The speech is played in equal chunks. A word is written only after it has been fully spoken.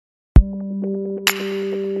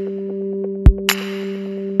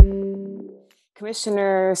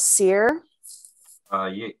Commissioner Sear.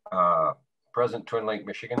 Present, Twin Lake,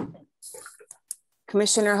 Michigan.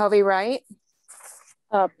 Commissioner Hovey-Wright.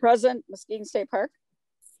 Present, Muskegon State Park.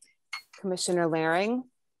 Commissioner Laring.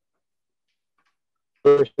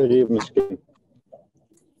 First City of Muskegon.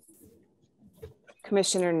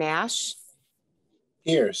 Commissioner Nash.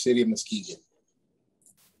 Here, City of Muskegon.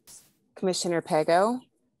 Commissioner Pego.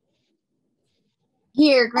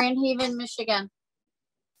 Here, Grand Haven, Michigan.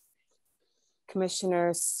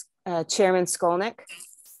 Commissioner Chairman Skolnick.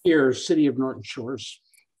 Here, City of Norton Shores.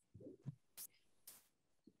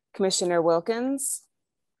 Commissioner Wilkins.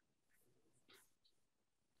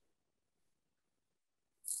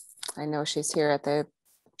 I know she's here at the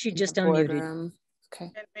She just unmuted. boardroom. Okay.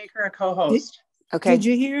 And make her a co-host. Okay. Did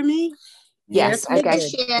you hear me? Yes, I got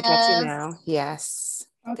Yes. you now. Yes.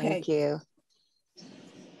 Okay. Thank you.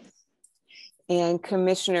 And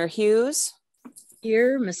Commissioner Hughes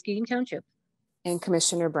Here, Muskegon Township. and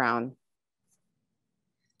Commissioner Brown.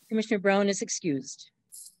 Commissioner Brown is excused.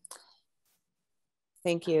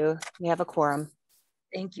 Thank you. We have a quorum.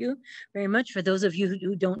 Thank you very much. For those of you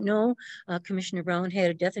who don't know, Commissioner Brown had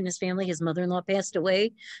a death in his family. His mother-in-law passed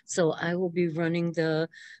away. So I will be running the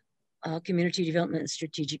Community Development and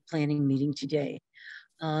Strategic Planning meeting today.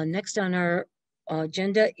 Next on our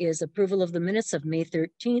agenda is approval of the minutes of May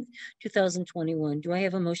 13th, 2021. Do I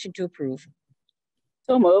have a motion to approve?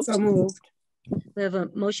 So moved. So moved. We have a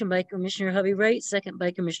motion by Commissioner Hovey-Wright, second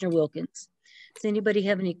by Commissioner Wilkins. Does anybody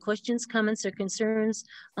have any questions, comments, or concerns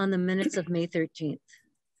on the minutes of May 13th?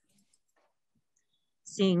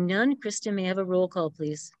 Seeing none, Kristen, may I have a roll call,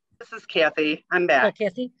 please? This is Kathy. I'm Oh, back.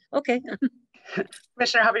 Kathy? Okay.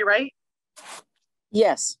 Commissioner Hovey-Wright,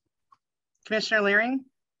 Yes. Commissioner Laring,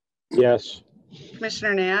 Yes.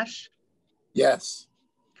 Commissioner Nash, Yes.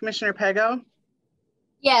 Commissioner Pego,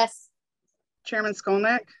 Yes. Chairman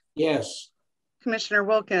Skolnick, Yes. Commissioner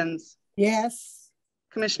Wilkins, Yes.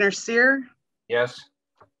 Commissioner Sear, Yes.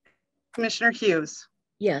 Commissioner Hughes.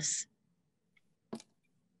 Yes.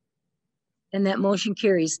 And that motion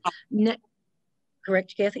carries.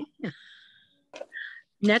 Correct, Kathy?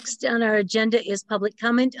 Next on our agenda is public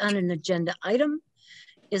comment on an agenda item.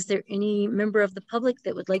 Is there any member of the public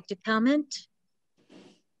that would like to comment?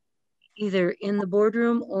 Either in the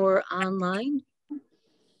boardroom or online?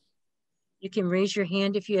 You can raise your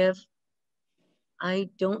hand if you have. I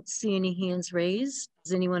don't see any hands raised.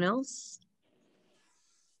 Does anyone else?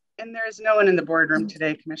 And there is no one in the boardroom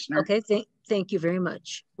today, Commissioner. Okay, thank you very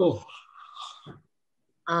much. Oh.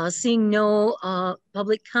 Seeing no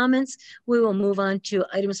public comments, we will move on to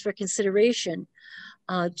items for consideration.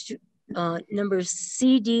 Number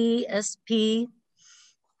CDSP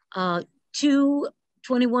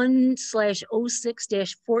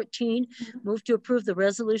 221/06-14, move to approve the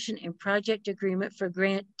resolution and project agreement for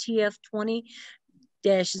grant TF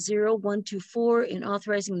 20-0124 and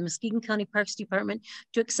authorizing the Muskegon County Parks Department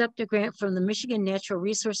to accept a grant from the Michigan Natural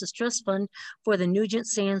Resources Trust Fund for the Nugent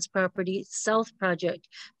Sands Property South Project,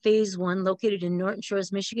 Phase 1, located in Norton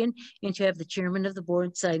Shores, Michigan, and to have the chairman of the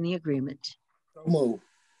board sign the agreement. So move.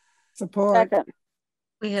 Support. Second.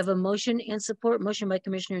 We have a motion and support. Motion by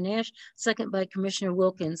Commissioner Nash, second by Commissioner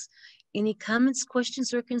Wilkins. Any comments,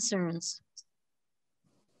 questions, or concerns?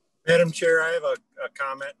 Madam Chair, I have a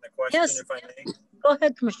comment and a question, Yes. if I may. Go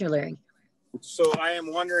ahead, Commissioner Laring. So I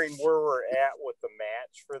am wondering where we're at with the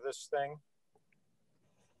match for this thing.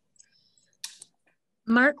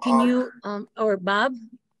 Mark, can you, or Bob,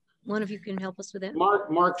 one of you can help us with that?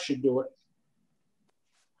 Mark should do it.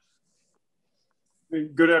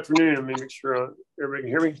 Good afternoon. Let me make sure everybody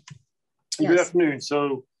can hear me. Yes. Good afternoon.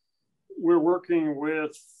 So we're working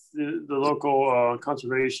with the local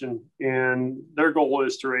conservation, and their goal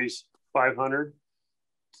is to raise 500.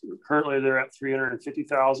 Currently, they're at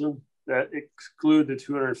 350,000. That exclude the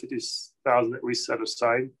 250,000 that we set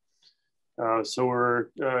aside. So we're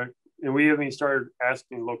and we haven't even started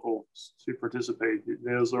asking locals to participate.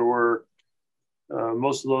 Those were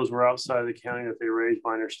most of those were outside of the county that they raised,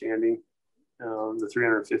 my understanding. The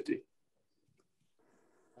 350.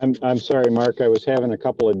 I'm sorry, Mark. I was having a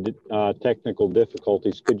couple of technical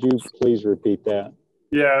difficulties. Could you please repeat that?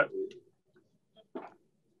 Yeah.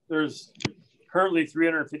 There's currently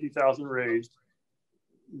 350,000 raised.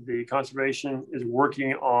 The conservation is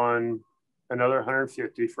working on another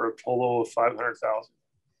 150 for a total of 500,000.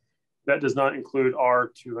 That does not include our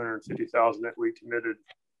 250,000 that we committed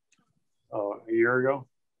a year ago.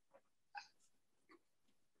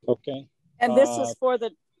 Okay. And this is for the,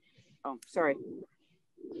 oh, sorry.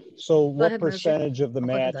 So what ahead, percentage of the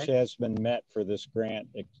Go ahead, match has been met for this grant,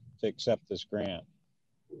 to accept this grant?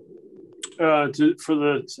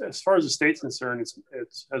 As far as the state's concerned, it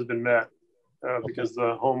has been met. because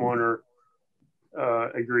the homeowner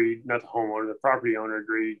agreed, not the homeowner, the property owner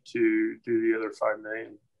agreed to do the other 5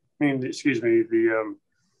 million. I mean, excuse me, the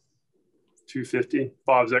 250.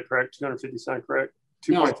 Bob, is that correct? 250 sound correct?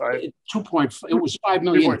 2.5. 2.5. It was 5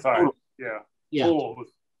 million. 2.5. Yeah. Yeah. Total,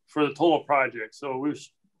 for the total project. So we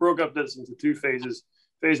broke up this into 2 phases,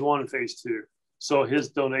 phase 1 and phase 2. So his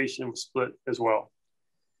donation was split as well.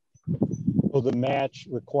 So the match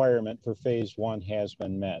requirement for phase 1 has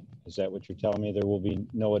been met. Is that what you're telling me? There will be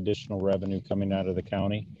no additional revenue coming out of the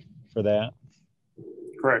county for that?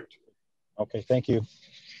 Correct. Okay, thank you.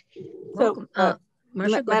 Welcome.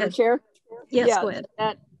 Marcia, go Madam ahead. Chair? Yes, Yeah, go ahead.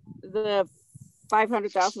 That the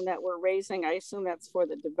 500,000 that we're raising, I assume that's for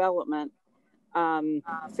the development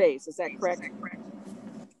phase. Is that correct?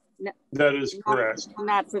 That is correct.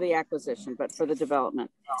 Not for the acquisition, but for the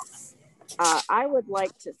development. I would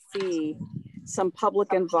like to see some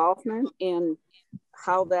public involvement in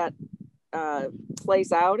how that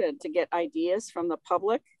plays out and to get ideas from the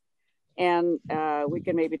public. And we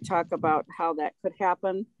can maybe talk about how that could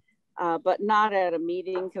happen, but not at a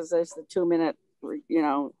meeting because there's the 2-minute,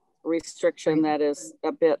 restriction that is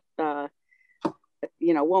a bit,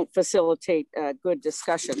 won't facilitate good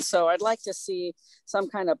discussion. So I'd like to see some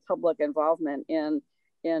kind of public involvement in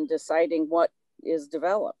deciding what is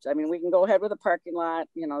developed. I mean, we can go ahead with a parking lot,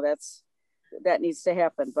 that needs to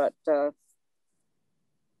happen, but so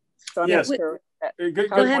I'm yes. not sure. Good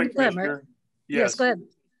Go ahead, point, Commissioner. Yes, go ahead.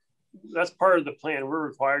 That's part of the plan. We're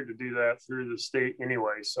required to do that through the state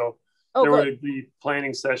anyway. So Oh, there good. would be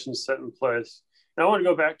planning sessions set in place. And I want to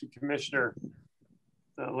go back to Commissioner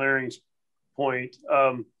Laring's point.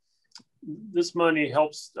 This money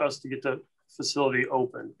helps us to get the facility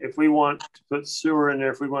open. If we want to put sewer in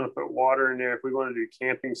there, if we want to put water in there, if we want to do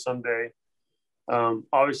camping someday,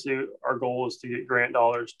 obviously our goal is to get grant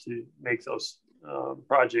dollars to make those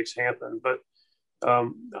projects happen. But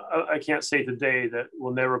I can't say today that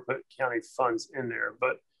we'll never put county funds in there.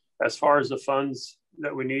 But as far as the funds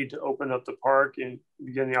that we need to open up the park and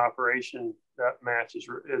begin the operation, that matches,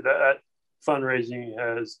 that fundraising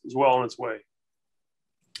is well on its way.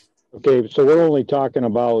 Okay, so we're only talking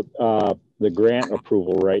about the grant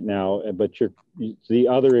approval right now, but the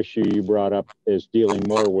other issue you brought up is dealing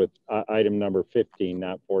more with item number 15,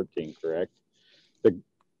 not 14, correct?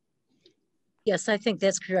 Yes, I think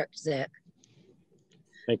that's correct, Zach.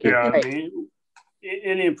 Thank you. Yeah, I mean,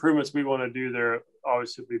 any improvements we want to do there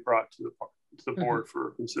obviously will be brought to the board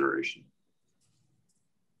for consideration.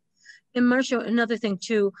 And Marcia, another thing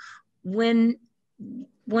too,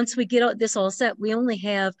 once we get this all set, we only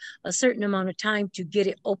have a certain amount of time to get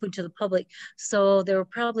it open to the public. So there will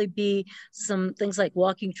probably be some things like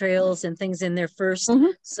walking trails and things in there first,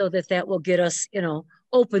 so that will get us,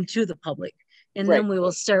 open to the public. And then we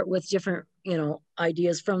will start with different,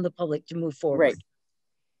 ideas from the public to move forward.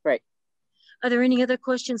 Right. Are there any other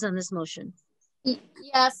questions on this motion?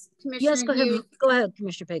 Yes, Commissioner. Yes, go ahead. Hughes. Go ahead,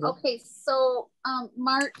 Commissioner Pagel. Okay, so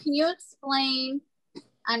Mark, can you explain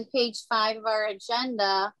on page 5 of our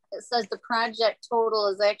agenda? It says the project total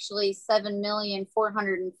is actually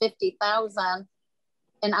 $7,450,000,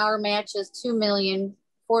 and our match is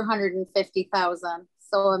 $2,450,000.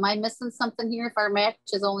 So am I missing something here? If our match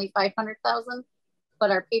is only $500,000,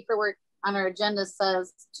 but our paperwork on our agenda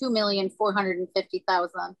says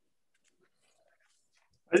 $2,450,000.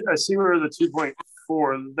 I see where the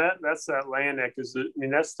 2.4, that's that land acquisition. I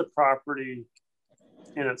mean, that's the property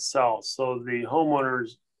in itself. So the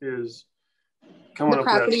homeowners is coming up with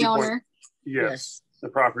that property owner. Yes, the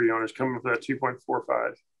property owner is coming up with that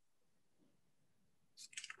 2.45.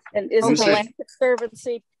 And isn't the Okay. Land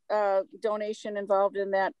Conservancy donation involved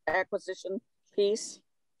in that acquisition piece?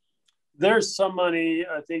 There's some money.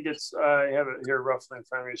 I think it's, I have it here roughly in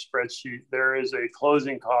front of me, a spreadsheet. There is a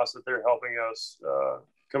closing cost that they're helping us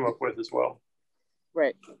come up with as well.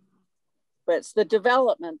 Right. But it's the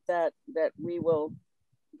development that we will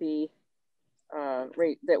be,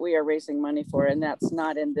 that we are raising money for, and that's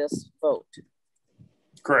not in this vote.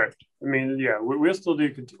 Correct. I mean, yeah, we'll still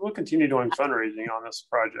we'll continue doing fundraising on this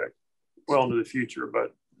project well into the future.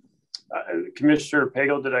 But Commissioner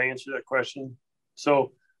Pagel, did I answer that question?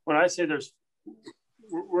 So when I say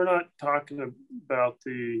we're not talking about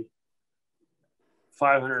the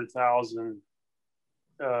 500,000.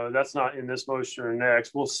 That's not in this motion or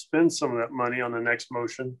next. We'll spend some of that money on the next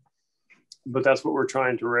motion, but that's what we're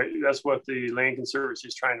trying to raise. That's what the Land Conservancy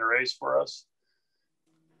is trying to raise for us.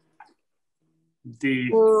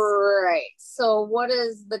 Right. So what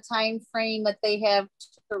is the time frame that they have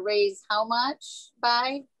to raise how much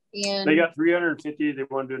by? And they got 350. They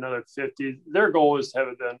want to do another 50. Their goal is to have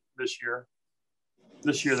it done this year.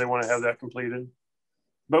 This year they want to have that completed.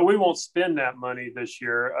 but we won't spend that money this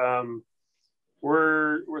year.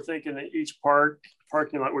 We're thinking that each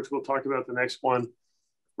parking lot, which we'll talk about the next one,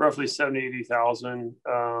 roughly 70, 80,000.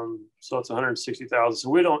 So it's 160,000. So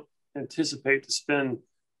we don't anticipate to spend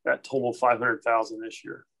that total 500,000 this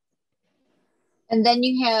year. And then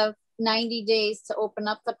you have 90 days to open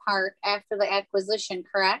up the park after the acquisition,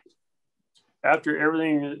 correct? After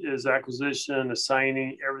everything is acquisition, the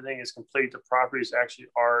signing, everything is complete, the property is actually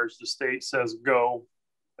ours. The state says go.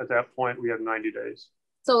 At that point, we have 90 days.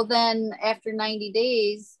 So then after 90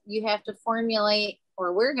 days, you have to formulate,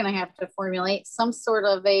 or we're going to have to formulate some sort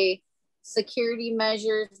of a security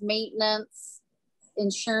measures, maintenance,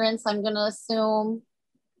 insurance, I'm going to assume,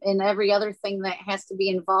 and every other thing that has to be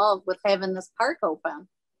involved with having this park open.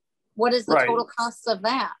 What is the total cost of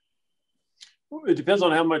that? It depends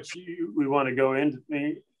on how much we want to go into,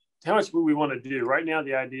 how much we want to do. Right now,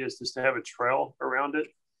 the idea is just to have a trail around it.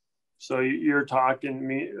 So you're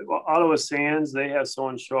talking, Ottawa Sands, they have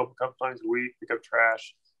someone show up a couple times a week, pick up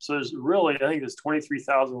trash. So there's really, I think there's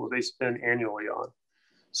 23,000 what they spend annually on.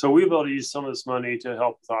 So we'll be able to use some of this money to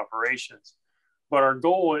help with operations. But our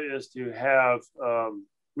goal is to have,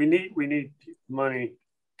 we need money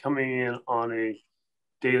coming in on a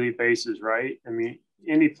daily basis, right? I mean,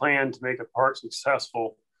 any plan to make a park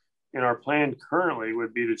successful, and our plan currently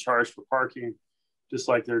would be to charge for parking, just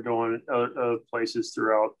like they're doing other places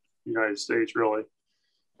throughout the United States, really.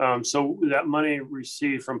 So that money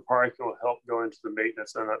received from park will help go into the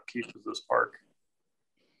maintenance and upkeep of this park.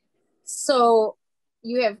 So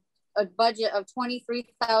you have a budget of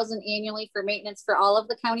 $23,000 annually for maintenance for all of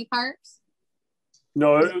the county parks?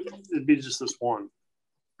 No, it'd be just this one.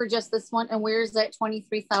 For just this one, and where is that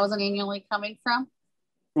 $23,000 annually coming from?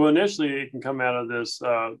 Well, initially it can come out of this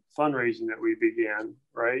fundraising that we began,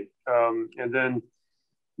 right? And then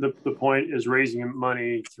the point is raising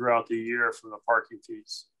money throughout the year from the parking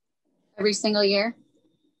fees. Every single year?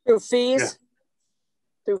 Through fees? Yeah.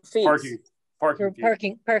 Through fees.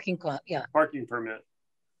 Parking cost, yeah. Parking permit.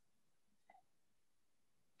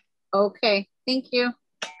 Okay, thank you.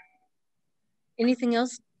 Anything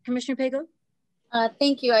else, Commissioner Pago?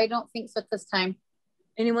 Thank you. I don't think so at this time.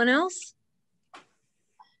 Anyone else?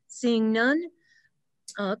 Seeing none,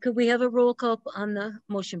 could we have a roll call on the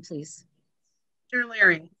motion, please? Commissioner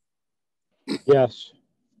Leary. Yes.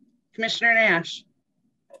 Commissioner Nash.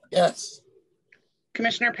 Yes.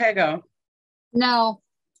 Commissioner Pago. No.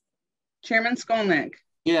 Chairman Skolnick.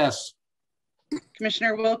 Yes.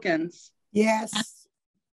 Commissioner Wilkins. Yes.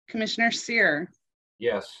 Commissioner Sear.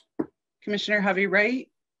 Yes. Commissioner Hovey Wright.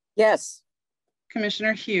 Yes.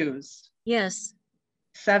 Commissioner Hughes. Yes.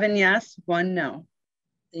 7 yes, 1 no.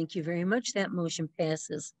 Thank you very much. That motion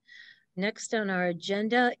passes. Next on our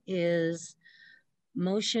agenda is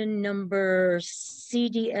motion number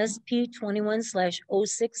CDSP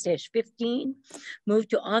 21/06-15. Move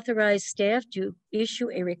to authorize staff to issue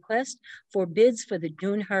a request for bids for the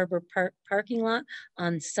Dune Harbor parking lot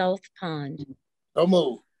on South Pond. So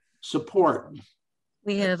move. Support.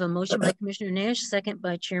 We have a motion by Commissioner Nash, second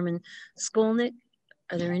by Chairman Skolnick.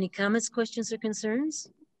 Are there any comments, questions, or concerns?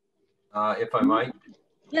 If I might.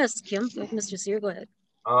 Yes, Kim, Mr. Sear, go ahead.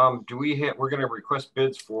 Do we have, we're going to request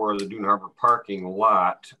bids for the Dune Harbor parking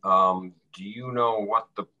lot. Do you know what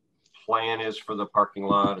the plan is for the parking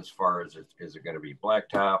lot as far as is it going to be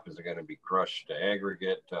blacktop? Is it going to be crushed to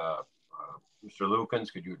aggregate? Mr.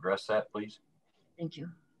 Lukens, could you address that, please? Thank you.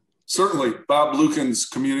 Certainly. Bob Lukens,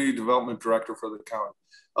 Community Development Director for the county.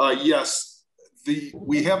 Yes,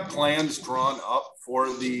 we have plans drawn up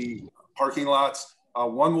for the parking lots.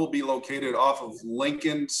 One will be located off of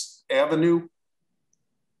Lincoln's Avenue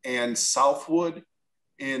and Southwood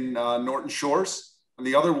in Norton Shores. And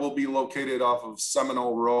the other will be located off of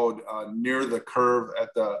Seminole Road near the curve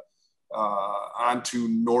at the onto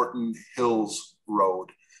Norton Hills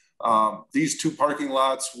Road. These two parking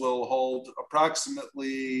lots will hold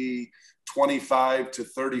approximately 25 to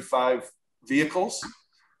 35 vehicles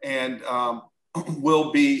and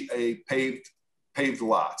will be a paved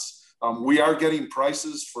lots. We are getting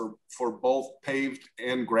prices for both paved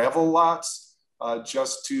and gravel lots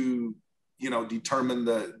just to determine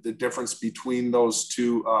the difference between those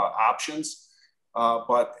two options.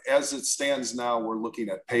 But as it stands now, we're looking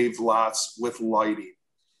at paved lots with lighting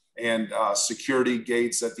and security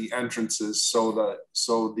gates at the entrances so the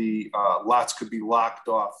lots could be locked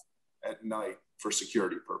off at night for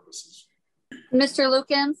security purposes. Mr.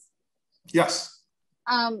 Lukens? Yes.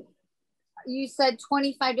 You said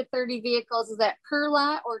 25 to 30 vehicles. Is that per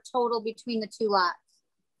lot or total between the two lots?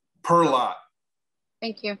 Per lot.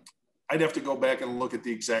 Thank you. I'd have to go back and look at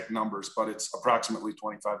the exact numbers, but it's approximately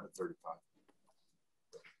 25 to 35.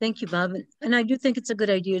 Thank you, Bob. And I do think it's a good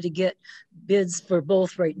idea to get bids for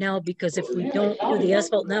both right now, because if we don't do the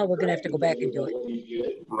asphalt now, we're gonna have to go back and do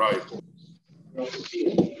it. Right.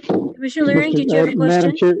 Commissioner Leering, did you have a question?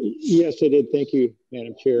 Madam Chair, yes, I did. Thank you,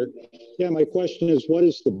 Madam Chair. Yeah, my question is, what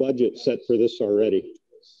is the budget set for this already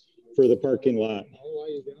for the parking lot?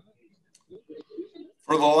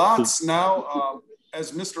 For the lots now,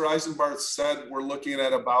 as Mr. Eisenbarth said, we're looking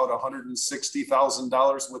at about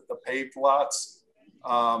 $160,000 with the paved lots.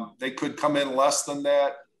 They could come in less than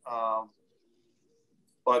that,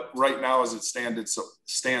 but right now, as it stands,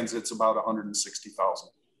 it's about $160,000.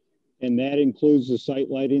 And that includes the site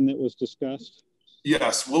lighting that was discussed?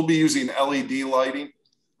 Yes, we'll be using LED lighting,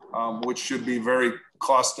 which should be very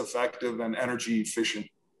cost effective and energy efficient.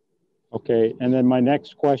 Okay, and then my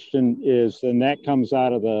next question is, and that comes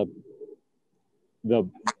out of the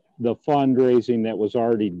fundraising that was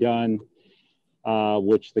already done,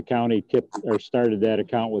 which the county tipped or started that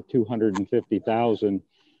account with $250,000.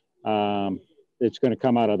 It's going to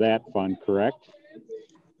come out of that fund, correct?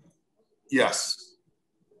 Yes.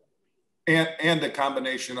 And the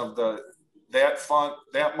combination of that fund,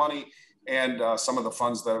 that money, and some of the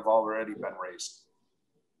funds that have already been raised.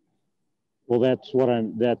 Well, that's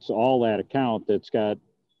all that account that's got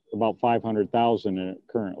about 500,000 in it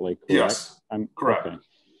currently, correct? Yes, correct. Okay.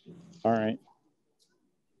 All right.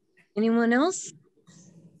 Anyone else?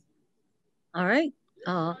 All right.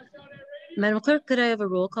 Madam Clerk, could I have a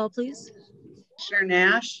roll call, please? Commissioner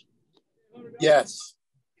Nash? Yes.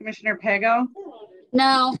 Commissioner Pago?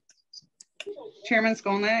 No. Chairman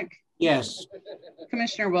Skolnick? Yes.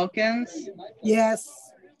 Commissioner Wilkins? Yes.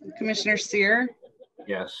 Commissioner Sear?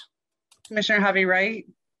 Yes. Commissioner Javi Wright?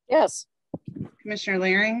 Yes. Commissioner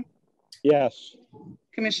Leering? Yes.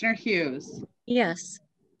 Commissioner Hughes? Yes.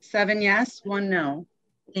 7 yes, 1 no.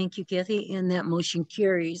 Thank you, Kathy, and that motion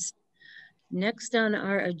carries. Next on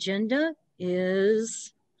our agenda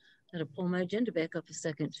is, gotta pull my agenda back up a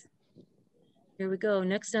second. Here we go.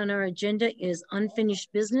 Next on our agenda is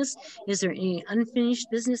unfinished business. Is there any unfinished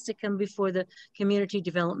business to come before the Community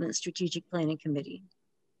Development Strategic Planning Committee?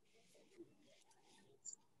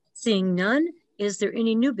 Seeing none, is there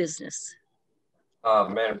any new business?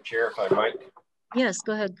 Madam Chair, if I might. Yes,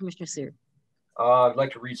 go ahead, Commissioner Sear. I'd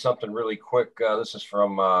like to read something really quick. This is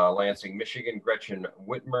from Lansing, Michigan. Gretchen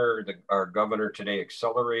Whitmer, our governor, today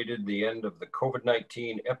accelerated the end of the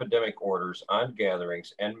COVID-19 epidemic orders on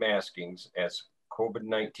gatherings and maskings as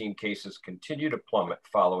COVID-19 cases continue to plummet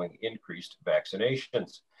following increased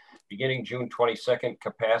vaccinations. Beginning June 22nd,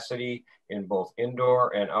 capacity in both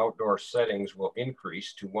indoor and outdoor settings will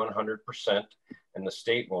increase to 100%, and the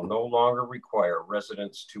state will no longer require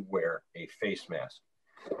residents to wear a face mask.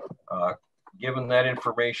 Given that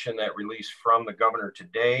information, that release from the governor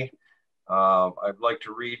today, I'd like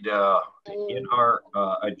to read in our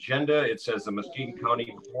agenda, it says the Muskegon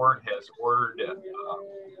County Board has ordered,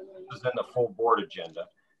 this is in the full board agenda,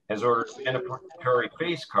 has ordered mandatory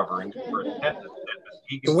face coverings for attendance at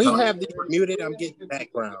Muskegon Can we County have these muted? I'm getting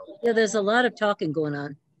background. Yeah, there's a lot of talking going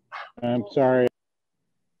on. I'm sorry.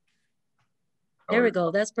 There we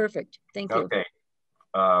go. That's perfect. Thank you. Okay.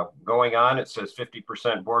 Going on, it says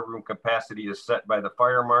 50% boardroom capacity is set by the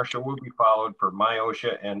fire marshal, will be followed per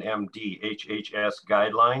MIOSHA and MDHHS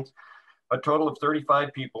guidelines. A total of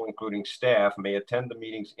 35 people, including staff, may attend the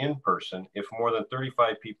meetings in person. If more than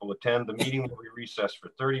 35 people attend, the meeting will be recessed for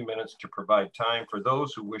 30 minutes to provide time for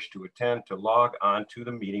those who wish to attend to log on to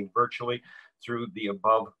the meeting virtually through the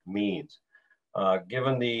above means.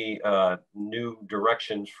 Given the new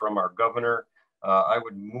directions from our governor, I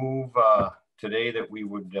would move today that we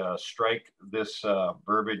would strike this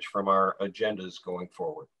verbiage from our agendas going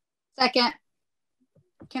forward. Second.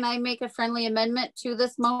 Can I make a friendly amendment to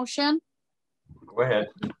this motion? Go ahead.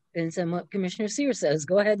 Depends on what Commissioner Sear says.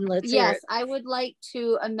 Go ahead and let's hear Yes, it. I would like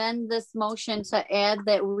to amend this motion to add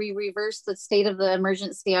that we reverse the state of the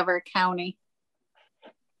emergency of our county.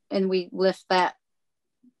 And we lift that.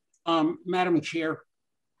 Madam Chair.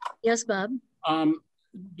 Yes, Bob.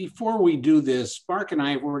 Before we do this, Mark and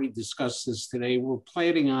I have already discussed this today. We're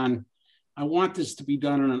planning on, I want this to be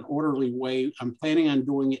done in an orderly way. I'm planning on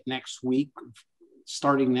doing it next week,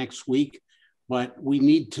 starting next week, but we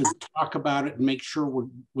need to talk about it and make sure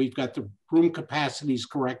we've got the room capacities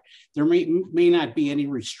correct. There may not be any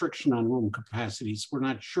restriction on room capacities. We're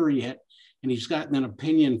not sure yet. And he's gotten an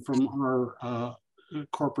opinion from our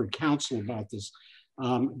corporate counsel about this.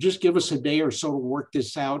 Just give us a day or so to work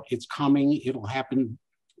this out. It's coming. It'll happen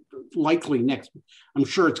likely next. I'm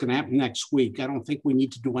sure it's going to happen next week. I don't think we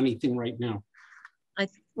need to do anything right now.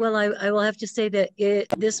 Well, I will have to say that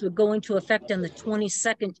this would go into effect on the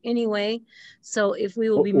 22nd anyway. So if we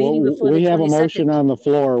will be meeting before the 22nd. We have a motion on the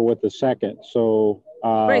floor with a second, so.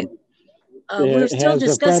 Right. We're still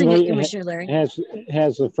discussing it, Commissioner Larry.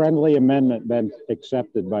 Has the friendly amendment been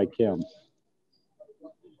accepted by Kim?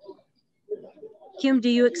 Kim, do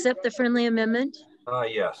you accept the friendly amendment?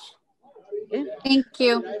 Yes. Okay. Thank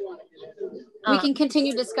you. We can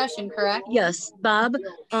continue discussion, correct? Yes, Bob.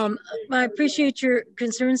 I appreciate your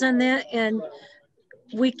concerns on that, and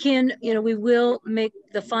we can, we will make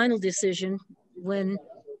the final decision when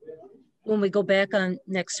we go back on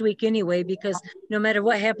next week anyway, because no matter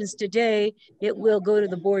what happens today, it will go to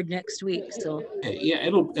the board next week. So yeah,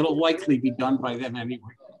 it'll likely be done by then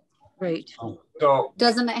anyway. Right. So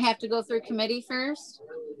doesn't it have to go through committee first?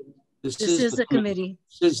 This is the committee.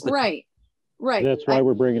 Right. Right. That's why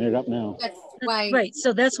we're bringing it up now. That's why. Right.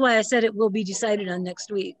 So that's why I said it will be decided on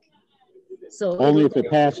next week. So only if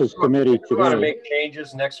it passes committee today. If you want to make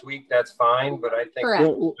changes next week, that's fine, but I think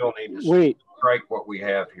we still need to strike what we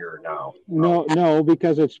have here now. No,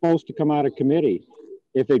 because it's supposed to come out of committee.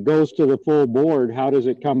 If it goes to the full board, how does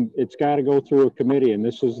it come? It's got to go through a committee, and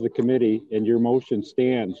this is the committee, and your motion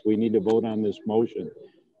stands. We need to vote on this motion.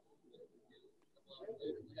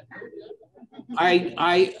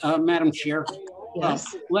 Madam Chair,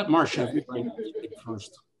 yes. Let Marcia speak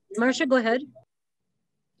first. Marcia, go ahead.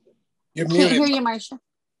 You're Can't muted. hear you, Marcia.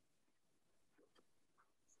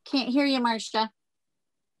 Can't hear you, Marcia.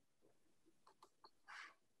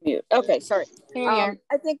 Mute. Okay, sorry. Here you are.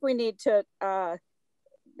 I think we need to,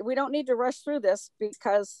 we don't need to rush through this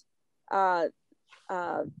because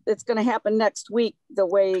it's going to happen next week the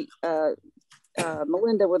way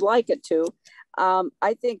Melinda would like it to.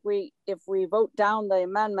 I think if we vote down the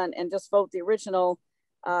amendment and just vote the original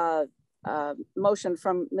motion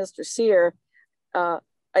from Mr. Sear,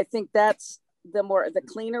 I think that's the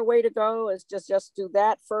cleaner way to go, is just do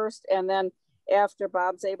that first, and then after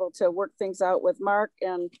Bob's able to work things out with Mark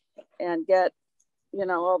and get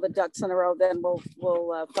all the ducks in a row, then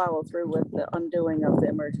we'll follow through with the undoing of the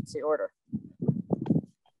emergency order.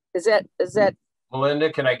 Is that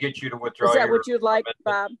Melinda? Can I get you to withdraw? Is that what you'd like,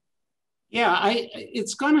 Bob? Yeah,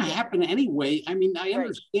 it's going to happen anyway. I mean, I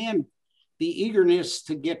understand the eagerness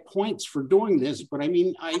to get points for doing this, but I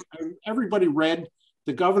mean, everybody read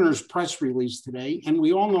the governor's press release today, and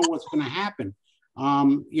we all know what's going to happen.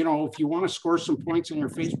 If you want to score some points on your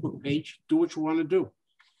Facebook page, do what you want to do.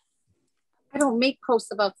 I don't make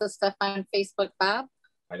posts about this stuff on Facebook, Bob.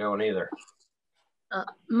 I don't either.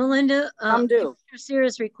 Melinda, Mr. Sear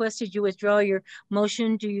has requested you withdraw your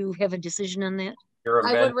motion. Do you have a decision on that?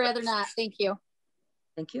 I would rather not. Thank you.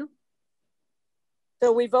 Thank you.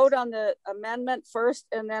 So we vote on the amendment first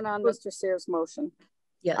and then on Mr. Sear's motion.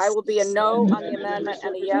 Yes. I will be a no on the amendment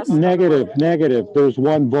and a yes. Negative. There's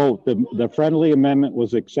one vote. The friendly amendment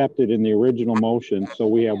was accepted in the original motion, so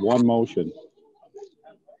we have one motion.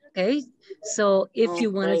 Okay, so if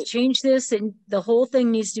you want to change this, and the whole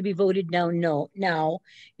thing needs to be voted down now,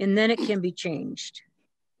 and then it can be changed.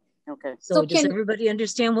 Okay. So does everybody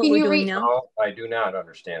understand what we're doing now? No, I do not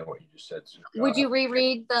understand what you just said. Would you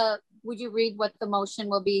read what the motion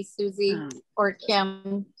will be, Susie or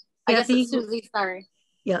Kim? I guess it's Susie, sorry.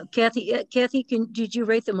 Yeah, Kathy, did you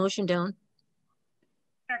write the motion down?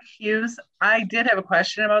 Hughes, I did have a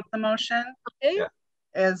question about the motion. Okay. Yeah.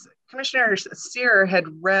 As Commissioner Sear had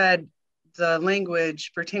read the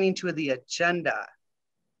language pertaining to the agenda,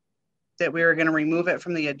 that we were going to remove it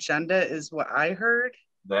from the agenda is what I heard.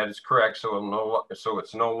 That is correct. So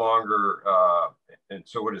it's no longer, and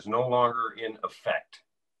so it is no longer in effect.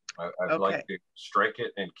 I'd like to strike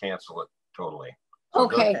it and cancel it totally. So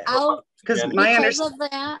okay, because my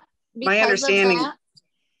understanding.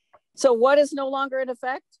 So what is no longer in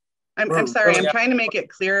effect? I'm sorry. I'm trying to make it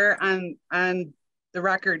clear on the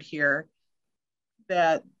record here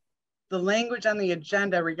that the language on the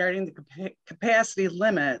agenda regarding the capacity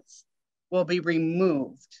limits will be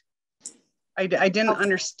removed. I didn't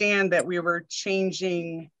understand that we were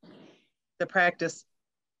changing the practice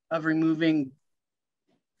of removing.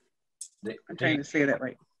 I'm trying to say that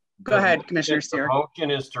right. Go ahead, Commissioner Sear. The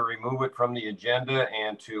motion is to remove it from the agenda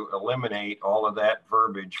and to eliminate all of that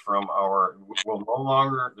verbiage from our. There's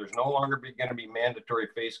no longer going to be mandatory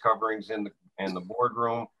face coverings in the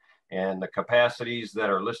boardroom, and the capacities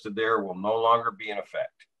that are listed there will no longer be in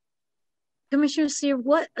effect. Commissioner Sear,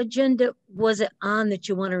 what agenda was it on that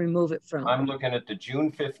you want to remove it from? I'm looking at the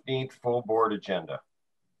June 15th full board agenda.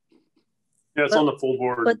 Yeah, it's on the full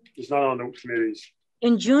board. But it's not on the committees.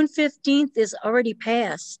 And June 15th is already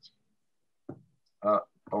passed.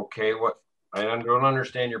 Okay, what? I don't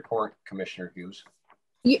understand your point, Commissioner Hughes.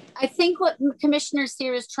 I think what Commissioner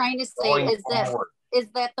Sear is trying to say Going is that forward.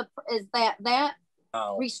 that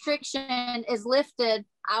Oh. restriction is lifted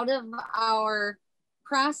out of our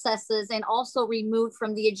processes and also removed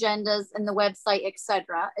from the agendas and the website,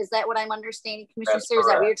 etc. Is that what I'm understanding, Commissioner That's Sear? Is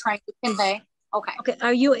that what correct. you're trying to convey? Okay. Okay,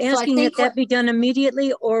 are you So I asking think that be done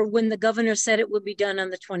immediately or when the governor said it would be done on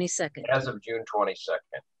the 22nd? As of June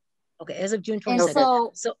 22nd. Okay, as of June And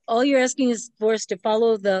 22nd. So all you're asking is for us to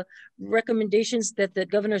follow the recommendations that the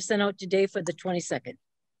governor sent out today for the 22nd.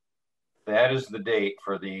 That is the date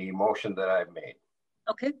for the motion that I've made.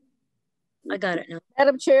 Okay, I got it now.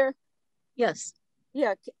 Madam Chair? Yes.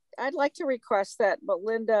 Yeah, I'd like to request that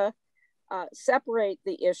Belinda separate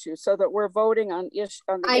the issue so that we're voting on the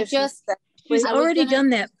issues. She's already done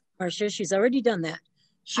that, Marcia. She's already done that.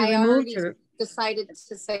 She removed her. Decided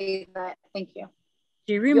to say that. Thank you.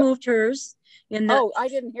 She removed hers. Oh, I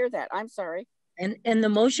didn't hear that. I'm sorry. And the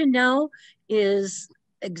motion now is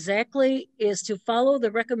to follow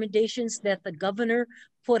the recommendations that the governor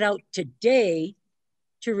put out today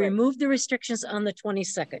to remove the restrictions on the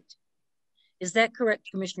 22nd. Is that correct,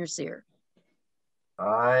 Commissioner Sear?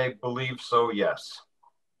 I believe so, yes.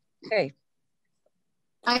 Okay.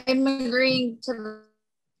 I'm agreeing to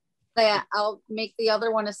that. I'll make the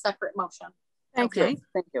other one a separate motion. Thank you.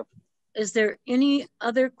 Thank you. Is there any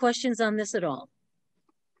other questions on this at all?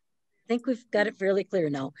 I think we've got it fairly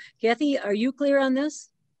clear now. Kathy, are you clear on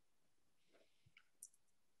this?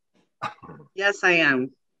 Yes, I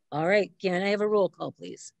am. All right. Can I have a roll call,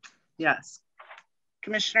 please? Yes.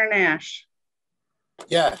 Commissioner Nash.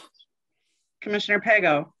 Yes. Commissioner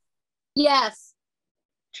Pago. Yes.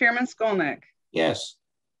 Chairman Skolnick. Yes.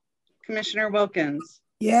 Commissioner Wilkins.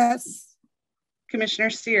 Yes. Commissioner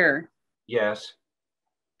Sear. Yes.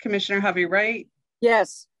 Commissioner Hovey Wright.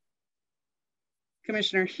 Yes.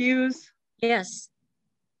 Commissioner Hughes. Yes.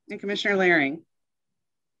 And Commissioner Laring.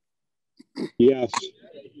 Yes.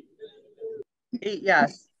 8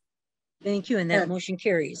 yes. Thank you, and that motion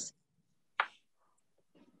carries.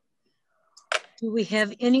 Do we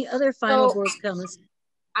have any other final board comments?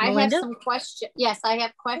 I Melinda? have some questions. Yes, I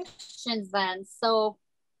have questions then. So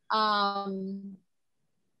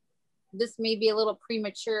this may be a little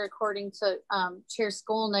premature according to Chair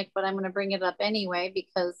Skolnick, but I'm going to bring it up anyway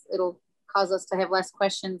because it'll cause us to have less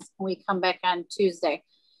questions when we come back on Tuesday.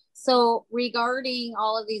 So regarding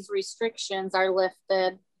all of these restrictions are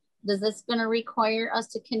lifted, is this going to require us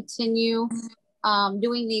to continue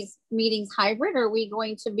doing these meetings hybrid, or are we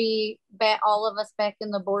going to be back, all of us back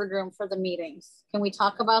in the boardroom for the meetings? Can we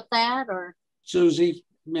talk about that? Or Susie,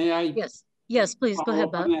 may I? Yes. Yes, please go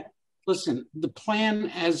ahead, Bob. Listen, the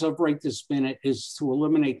plan as of right this minute is to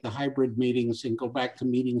eliminate the hybrid meetings and go back to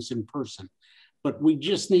meetings in person. But we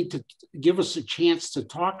just need to give us a chance to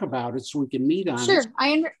talk about it so we can meet on it. Sure,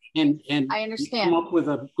 I Come understand. up with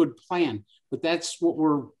a good plan. But that's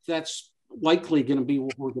likely going to be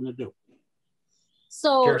what we're going to do.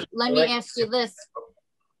 So Sure. let me ask you this.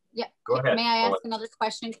 Yeah, Go ahead. May I ask another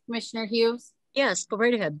question, Commissioner Hughes? Yes, go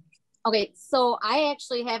right ahead. Okay, so I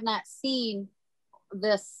actually have not seen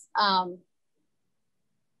this,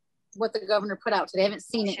 what the governor put out today. I haven't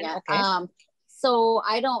seen it yet. Okay. So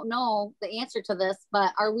I don't know the answer to this,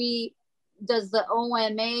 but does the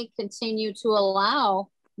OMA continue to allow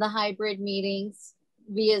the hybrid meetings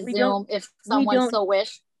via Zoom if someone so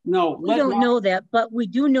wished? No, we don't know that, but we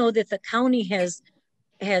do know that the county has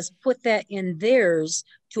put that in theirs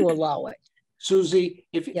to allow it. Susie,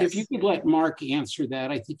 if you could let Mark answer that,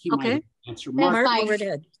 I think he might answer. Mark, go right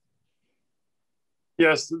ahead.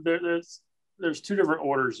 Yes, there's two different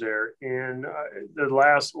orders there. And the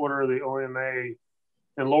last order of the OMA,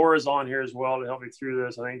 and Laura's on here as well to help me through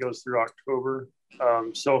this. I think it goes through October.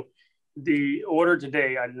 So the order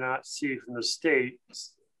today, I did not see from the state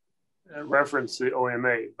reference the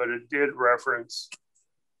OMA, but it did reference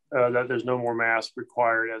that there's no more masks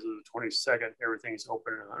required as of the 22nd. Everything's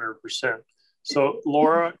open 100%. So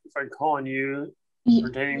Laura, if I call on you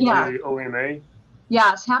pertaining to the OMA.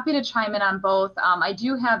 Yes, happy to chime in on both. I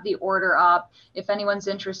do have the order up if anyone's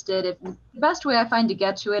interested. The best way I find to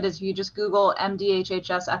get to it is you just Google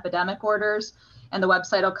MDHHS epidemic orders and the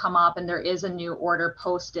website will come up, and there is a new order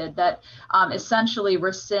posted that essentially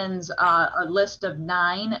rescinds a list of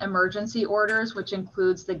 9 emergency orders, which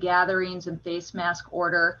includes the gatherings and face mask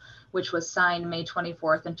order, which was signed May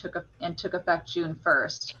 24th and took effect June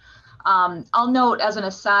 1st. I'll note as an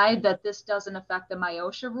aside that this doesn't affect the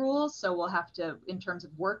MIOSHA rules. So we'll have to, in terms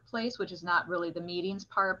of workplace, which is not really the meetings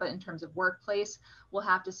part, but in terms of workplace, we'll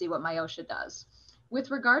have to see what MIOSHA does. With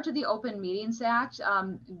regard to the Open Meetings Act,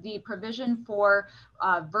 the provision for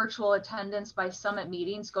virtual attendance by summit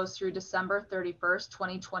meetings goes through December 31st,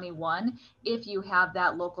 2021, if you have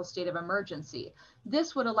that local state of emergency.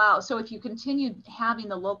 This would allow, so if you continued having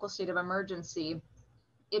the local state of emergency,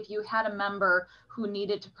 if you had a member who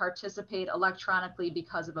needed to participate electronically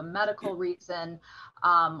because of a medical reason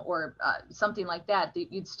or something like that,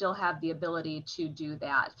 you'd still have the ability to do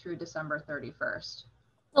that through December 31st.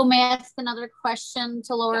 So may I ask another question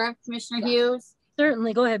to Laura, yeah. Commissioner Hughes?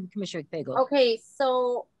 Certainly, go ahead, Commissioner Pagel. Okay,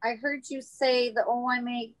 so I heard you say the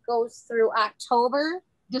OMA goes through October?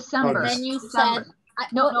 December. Then you December.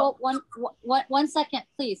 said, one second,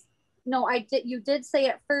 please. No, you did say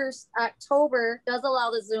at first, October does allow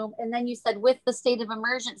the Zoom, and then you said with the state of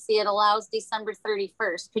emergency, it allows December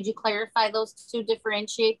 31st. Could you clarify those two,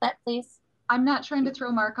 differentiate that, please? I'm not trying to throw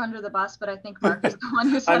Mark under the bus, but I think Mark is the one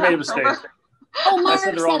who said I made October. a mistake. Oh, Mark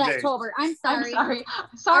said October. I'm sorry.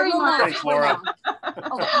 Sorry, Mark. Thanks, Laura.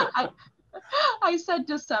 I said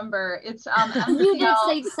December. It's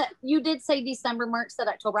you did say December. Mark said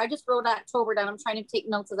October. I just wrote October down. I'm trying to take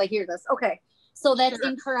notes as I hear this. Okay, so that's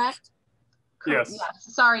incorrect. Yes.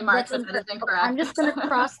 Sorry, Mark. That is incorrect. I'm just going to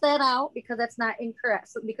cross that out because that's not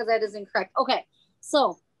incorrect. Because that is incorrect. Okay,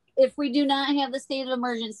 so if we do not have the state of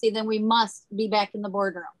emergency, then we must be back in the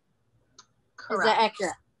boardroom. Correct. Is that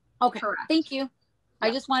accurate? Okay, correct. Thank you. Yep.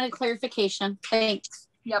 I just wanted clarification. Thanks.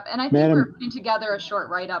 Yep, and I think we're putting together a short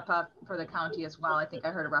write-up for the county as well. I think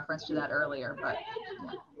I heard a reference to that earlier, but.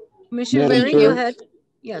 Yeah. Commissioner Larry, go ahead.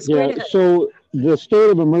 Yes, yeah, ahead. So the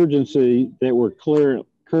state of emergency that we're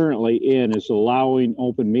currently in is allowing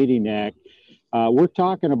Open Meeting Act. We're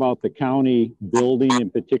talking about the county building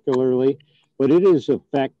in particularly, but it is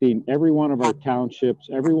affecting every one of our townships,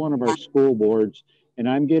 every one of our school boards. And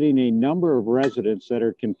I'm getting a number of residents that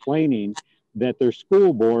are complaining that their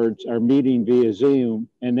school boards are meeting via Zoom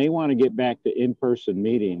and they want to get back to in-person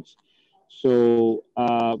meetings. So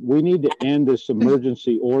we need to end this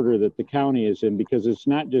emergency order that the county is in, because it's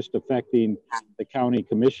not just affecting the county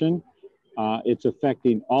commission, it's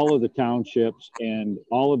affecting all of the townships and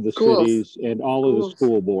all of the cities and all of the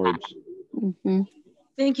school boards. Mm-hmm.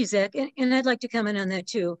 Thank you, Zach. And I'd like to comment on that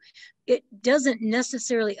too. It doesn't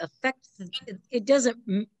necessarily affect, it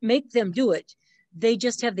doesn't make them do it. They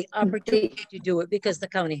just have the opportunity to do it because the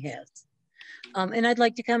county has. And I'd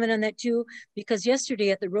like to comment on that too, because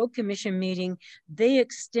yesterday at the Road Commission meeting, they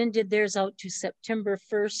extended theirs out to September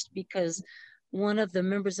 1st because one of the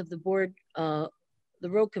members of the board, the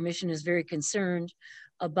Road Commission, is very concerned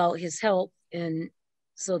about his health. And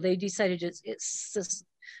so they decided it's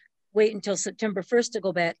wait until September 1st to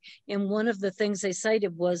go back. And one of the things they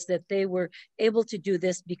cited was that they were able to do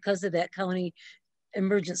this because of that county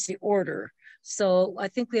emergency order. So I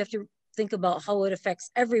think we have to think about how it affects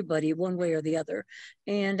everybody one way or the other.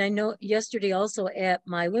 And I know yesterday also at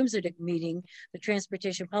my Whimsidick meeting, the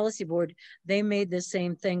Transportation Policy Board, they made the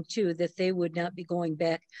same thing too, that they would not be going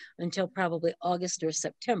back until probably August or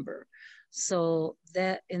September. So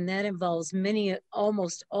that involves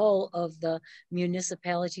almost all of the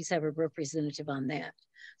municipalities have a representative on that.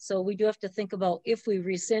 So we do have to think about if we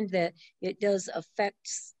rescind that, it does affect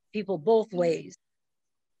people both ways.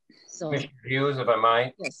 So, Commissioner Hughes, if I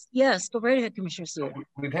might. Yes, go right ahead, Commissioner Stewart.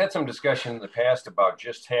 We've had some discussion in the past about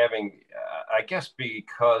just having, I guess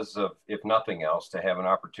because of, if nothing else, to have an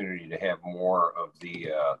opportunity to have more of the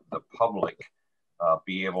public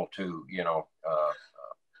be able to,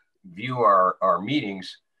 view our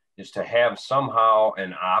meetings, is to have somehow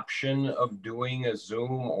an option of doing a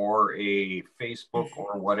Zoom or a Facebook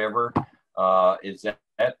or whatever. Is that,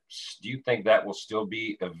 do you think that will still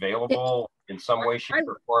be available in some way, shape,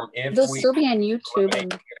 or form if they'll we still be on YouTube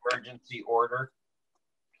and emergency order?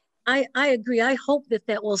 I agree. I hope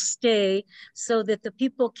that will stay so that the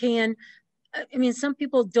people can, I mean, some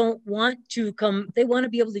people don't want to come, they want to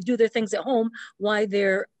be able to do their things at home while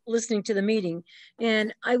they're listening to the meeting.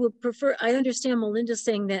 And I would prefer, I understand Melinda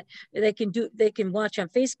saying that they can watch on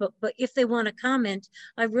Facebook, but if they want to comment,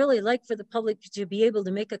 I really like for the public to be able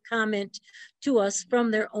to make a comment to us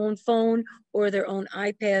from their own phone or their own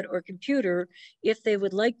iPad or computer, if they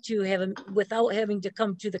would like to have them without having to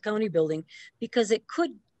come to the county building, because it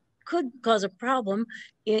could cause a problem.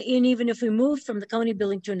 And even if we moved from the county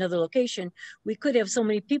building to another location, we could have so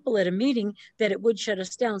many people at a meeting that it would shut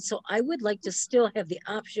us down. So I would like to still have the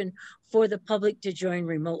option for the public to join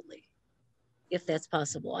remotely, if that's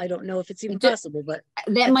possible. I don't know if it's even possible, but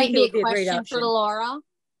that might be a question for Laura.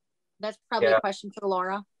 That's probably a question for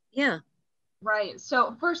Laura. Yeah. Right.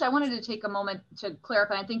 So first, I wanted to take a moment to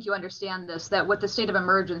clarify. I think you understand this, that with the state of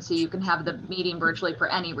emergency, you can have the meeting virtually for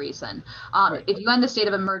any reason. If you end the state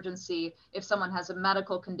of emergency, if someone has a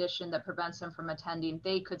medical condition that prevents them from attending,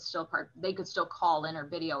 they could still call in or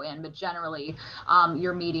video in, but generally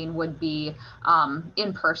your meeting would be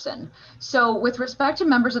in person. So with respect to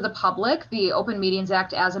members of the public, the Open Meetings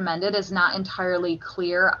Act as amended is not entirely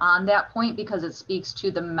clear on that point because it speaks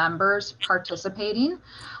to the members participating.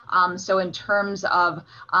 So in terms of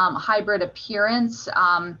hybrid appearance,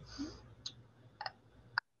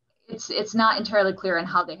 it's not entirely clear on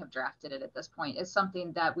how they have drafted it at this point. It's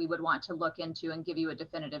something that we would want to look into and give you a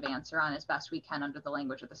definitive answer on as best we can under the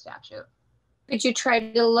language of the statute. Could you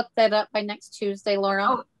try to look that up by next Tuesday, Laura?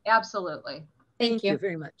 Oh, absolutely. Thank you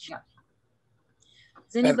very much. Yeah.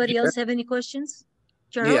 Does anybody else have any questions?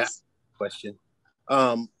 Charles? Yeah, question.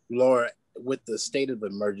 Laura, with the state of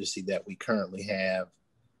emergency that we currently have,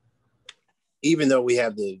 even though we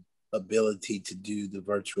have the ability to do the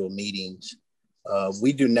virtual meetings,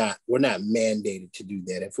 we're not mandated to do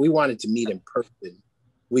that. If we wanted to meet in person,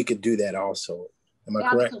 we could do that also. Am I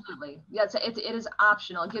correct? Absolutely. Yes, it is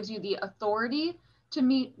optional. It gives you the authority to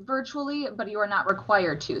meet virtually, but you are not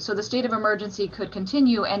required to. So the state of emergency could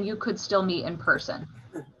continue and you could still meet in person.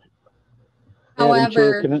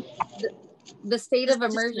 However, the state of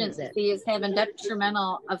emergency is having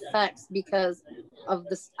detrimental effects because of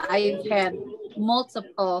this. I've had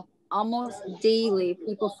multiple, almost daily,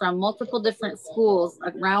 people from multiple different schools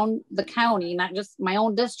around the county, not just my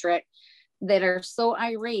own district, that are so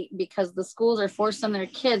irate because the schools are forcing their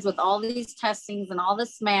kids with all these testings and all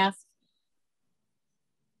this math.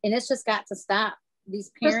 And it's just got to stop.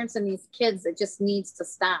 These parents and these kids, it just needs to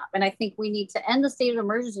stop. And I think we need to end the state of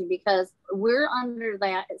emergency because we're under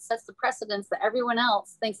that. It sets the precedence that everyone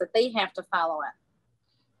else thinks that they have to follow it.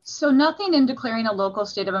 So nothing in declaring a local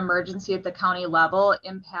state of emergency at the county level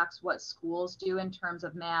impacts what schools do in terms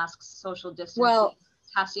of masks, social distancing,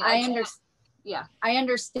 testing. Yeah, I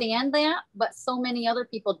understand that, but so many other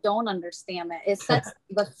people don't understand that. It sets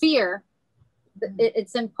the fear,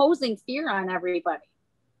 it's imposing fear on everybody.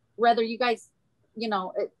 Whether you guys, you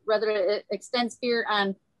know, whether it extends fear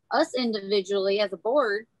on us individually as a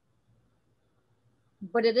board,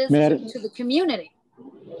 but it is to the community.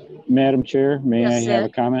 Madam Chair, may I have a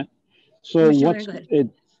comment? So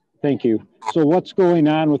thank you. So what's going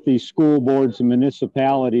on with these school boards and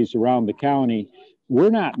municipalities around the county? We're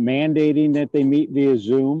not mandating that they meet via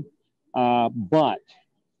Zoom, but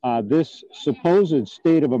this supposed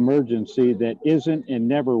state of emergency that isn't and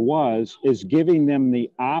never was is giving them the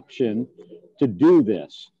option to do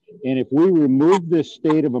this. And if we remove this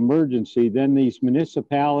state of emergency, then these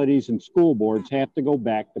municipalities and school boards have to go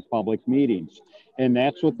back to public meetings. And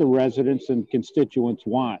that's what the residents and constituents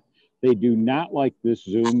want. They do not like this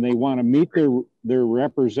Zoom. They want to meet their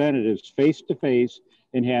representatives face to face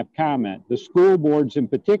and have comment. The school boards in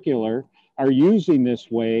particular are using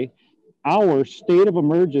this way, our state of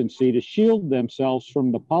emergency, to shield themselves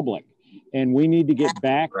from the public. And we need to get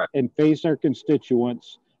back and face our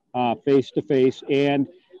constituents face to face. And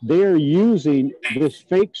they're using this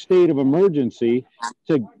fake state of emergency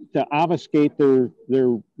to obfuscate their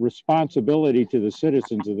responsibility to the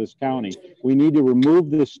citizens of this county. We need to remove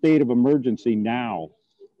this state of emergency now.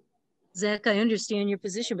 Zach, I understand your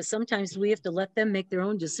position, but sometimes we have to let them make their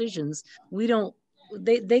own decisions. We don't,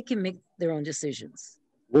 they can make their own decisions.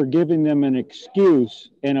 We're giving them an excuse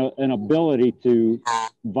and an ability to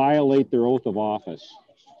violate their oath of office.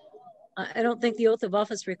 I don't think the oath of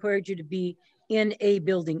office required you to be in a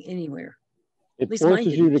building anywhere. It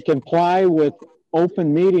forces you to comply with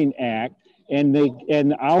Open Meeting Act,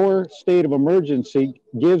 and our state of emergency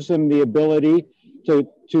gives them the ability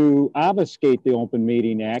to obfuscate the Open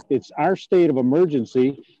Meeting Act. It's our state of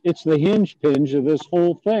emergency. It's the hinge pinch of this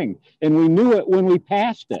whole thing. And we knew it when we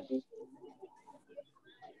passed it.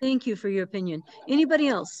 Thank you for your opinion. Anybody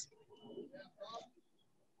else?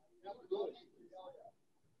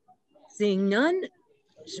 Seeing none,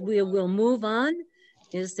 we will move on.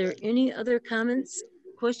 Is there any other comments,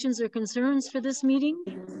 questions, or concerns for this meeting?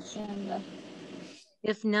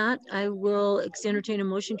 If not, I will entertain a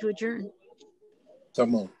motion to adjourn. So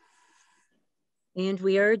moved. And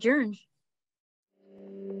we are adjourned.